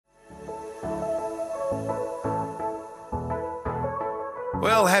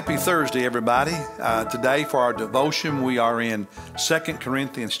Well, happy Thursday, everybody. Today for our devotion, we are in 2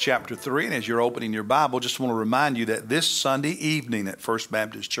 Corinthians chapter 3. And as you're opening your Bible, just want to remind you that this Sunday evening at First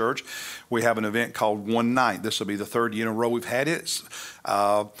Baptist Church, we have an event called One Night. This will be the third year in a row we've had it.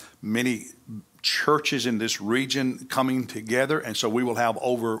 Many churches in this region coming together, and so we will have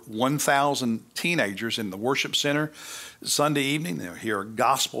over 1,000 teenagers in the worship center Sunday evening. They'll hear a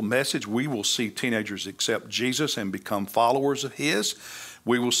gospel message. We will see teenagers accept Jesus and become followers of His.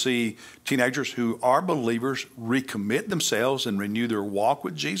 We will see teenagers who are believers recommit themselves and renew their walk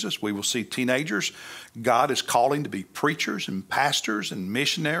with Jesus. We will see teenagers God is calling to be preachers and pastors and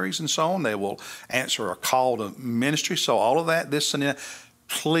missionaries and so on. They will answer a call to ministry. So all of that, this and that.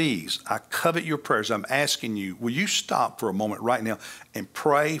 Please, I covet your prayers. I'm asking you, will you stop for a moment right now and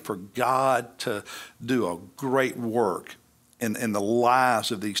pray for God to do a great work in the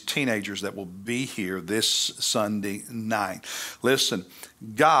lives of these teenagers that will be here this Sunday night? Listen,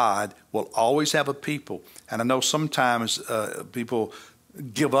 God will always have a people. And I know sometimes people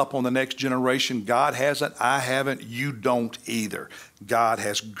give up on the next generation. God hasn't. I haven't. You don't either. God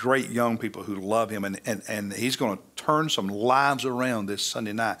has great young people who love Him, and He's going to turn some lives around this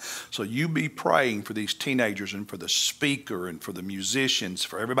Sunday night. So you be praying for these teenagers and for the speaker and for the musicians,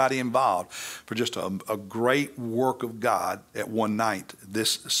 for everybody involved, for just a great work of God at One Night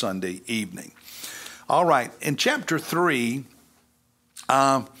this Sunday evening. All right, in chapter 3,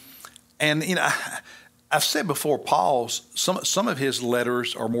 and you know, I've said before, some of his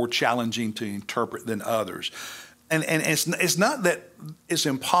letters are more challenging to interpret than others. And it's not that it's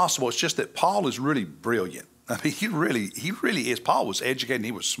impossible. It's just that Paul is really brilliant. I mean, he really is. Paul was educated and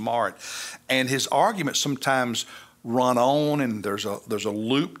he was smart. And his arguments sometimes run on and there's a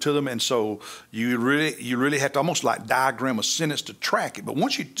loop to them. And so you really have to almost like diagram a sentence to track it. But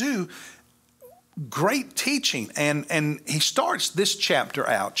once you do, great teaching. And he starts this chapter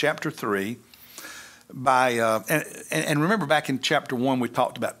out, chapter 3, by and remember back in chapter 1 we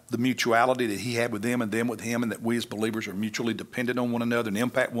talked about the mutuality that he had with them and them with him, and that we as believers are mutually dependent on one another and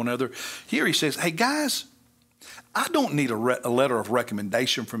impact one another. Here he says, hey guys, I don't need a letter of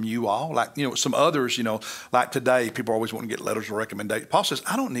recommendation from you all. Like, you know, some others, you know, like today, people always want to get letters of recommendation. Paul says,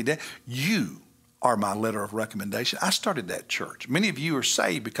 I don't need that. You are my letter of recommendation. I started that church. Many of you are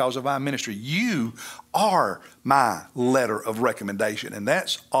saved because of our ministry. You are my letter of recommendation, and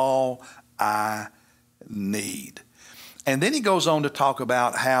that's all I need. And then he goes on to talk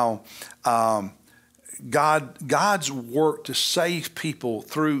about how God's work to save people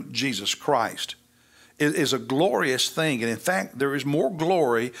through Jesus Christ is a glorious thing. And in fact, there is more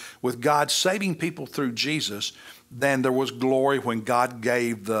glory with God saving people through Jesus than there was glory when God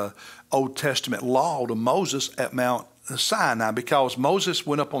gave the Old Testament law to Moses at Mount Sinai, because Moses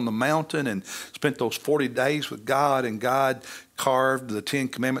went up on the mountain and spent those 40 days with God, and God carved the 10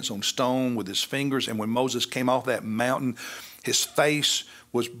 Commandments on stone with His fingers. And when Moses came off that mountain, his face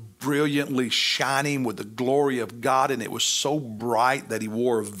was brilliantly shining with the glory of God, and it was so bright that he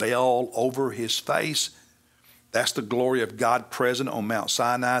wore a veil over his face. That's the glory of God present on Mount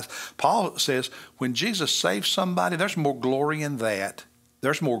Sinai. Paul says when Jesus saves somebody, there's more glory in that.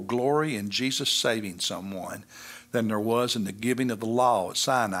 There's more glory in Jesus saving someone than there was in the giving of the law at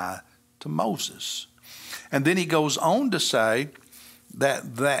Sinai to Moses. And then he goes on to say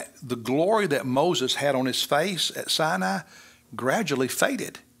that the glory that Moses had on his face at Sinai gradually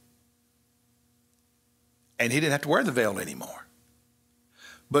faded. And he didn't have to wear the veil anymore.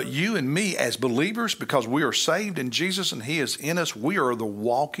 But you and me as believers, because we are saved in Jesus and He is in us, we are the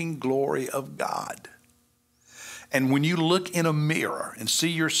walking glory of God. And when you look in a mirror and see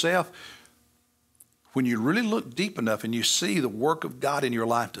yourself, when you really look deep enough and you see the work of God in your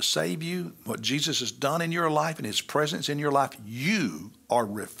life to save you, what Jesus has done in your life and His presence in your life, you are a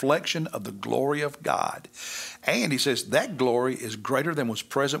reflection of the glory of God. And he says that glory is greater than was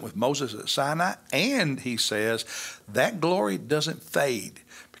present with Moses at Sinai. And he says that glory doesn't fade,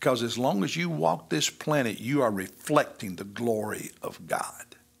 because as long as you walk this planet, you are reflecting the glory of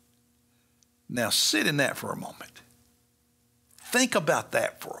God. Now sit in that for a moment. Think about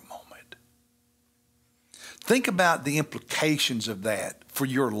that for a moment. Think about the implications of that for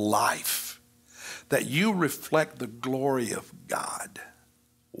your life, that you reflect the glory of God.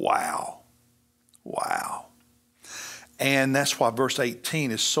 Wow. Wow. And that's why verse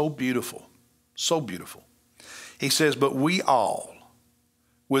 18 is so beautiful, so beautiful. He says, but we all,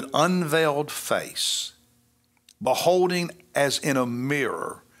 with unveiled face, beholding as in a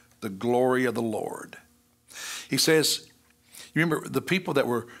mirror the glory of the Lord. He says, you remember the people that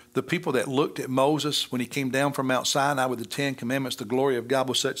were the people that looked at Moses when he came down from Mount Sinai with the 10 Commandments, the glory of God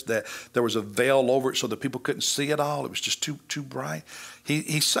was such that there was a veil over it so that people couldn't see it all. It was just too bright.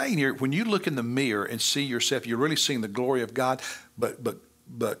 He's saying here, when you look in the mirror and see yourself, you're really seeing the glory of God,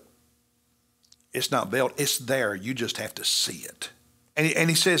 but it's not veiled. It's there. You just have to see it. And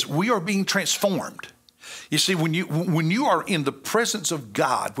he says, we are being transformed. You see, when you are in the presence of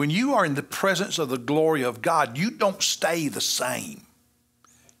God, when you are in the presence of the glory of God, you don't stay the same.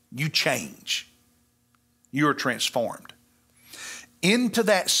 You change. You are transformed into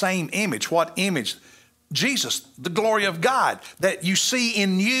that same image. What image? Jesus, the glory of God that you see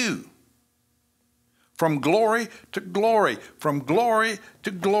in you. From glory to glory, from glory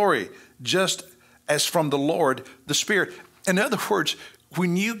to glory, just as from the Lord, the Spirit. In other words,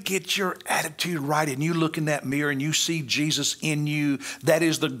 when you get your attitude right and you look in that mirror and you see Jesus in you, that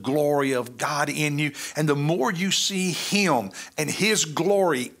is the glory of God in you. And the more you see Him and His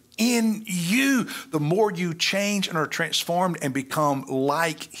glory in you, the more you change and are transformed and become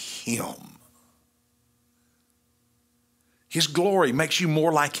like Him. His glory makes you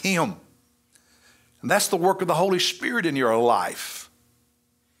more like Him. And that's the work of the Holy Spirit in your life.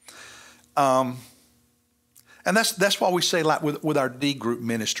 And that's why we say, like with our D group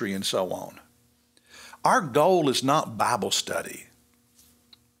ministry and so on, our goal is not Bible study.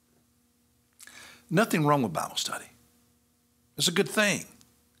 Nothing wrong with Bible study. It's a good thing.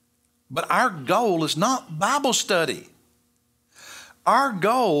 But our goal is not Bible study. Our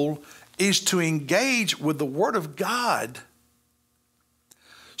goal is to engage with the Word of God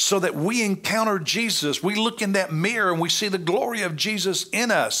so that we encounter Jesus. We look in that mirror and we see the glory of Jesus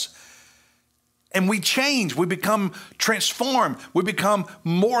in us. And we change, we become transformed, we become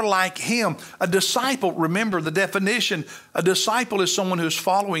more like Him. A disciple, remember the definition, a disciple is someone who's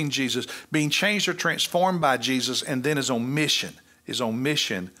following Jesus, being changed or transformed by Jesus, and then is on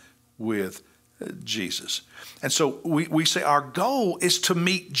mission with Jesus. And so we say our goal is to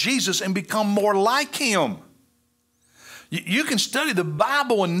meet Jesus and become more like Him. You can study the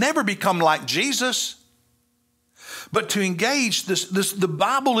Bible and never become like Jesus. But to engage the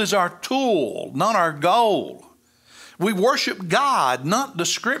Bible is our tool, not our goal. We worship God, not the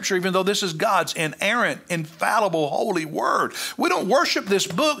Scripture, even though this is God's inerrant, infallible, holy word. We don't worship this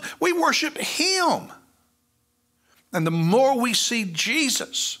book, we worship Him. And the more we see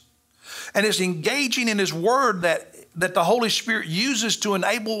Jesus, and it's engaging in His word that the Holy Spirit uses to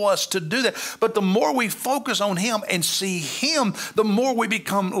enable us to do that. But the more we focus on Him and see Him, the more we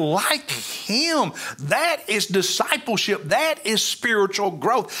become like Him. That is discipleship. That is spiritual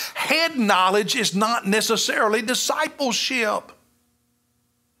growth. Head knowledge is not necessarily discipleship.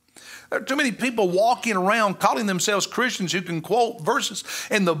 There are too many people walking around calling themselves Christians who can quote verses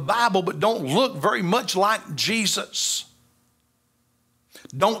in the Bible but don't look very much like Jesus.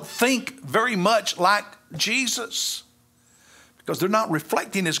 Don't think very much like Jesus because they're not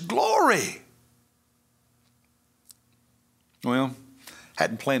reflecting His glory. Well,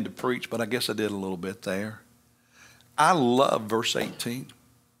 hadn't planned to preach, but I guess I did a little bit there. I love verse 18.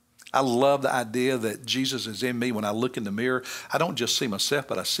 I love the idea that Jesus is in me. When I look in the mirror, I don't just see myself,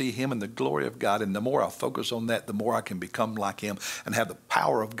 but I see Him in the glory of God. And the more I focus on that, the more I can become like Him and have the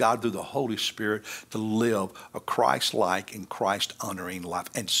power of God through the Holy Spirit to live a Christ-like and Christ-honoring life.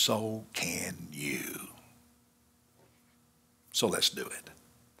 And so can you. So let's do it.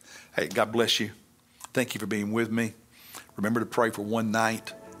 Hey, God bless you. Thank you for being with me. Remember to pray for one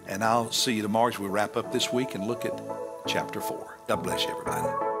night, and I'll see you tomorrow as we wrap up this week and look at chapter 4. God bless you, everybody.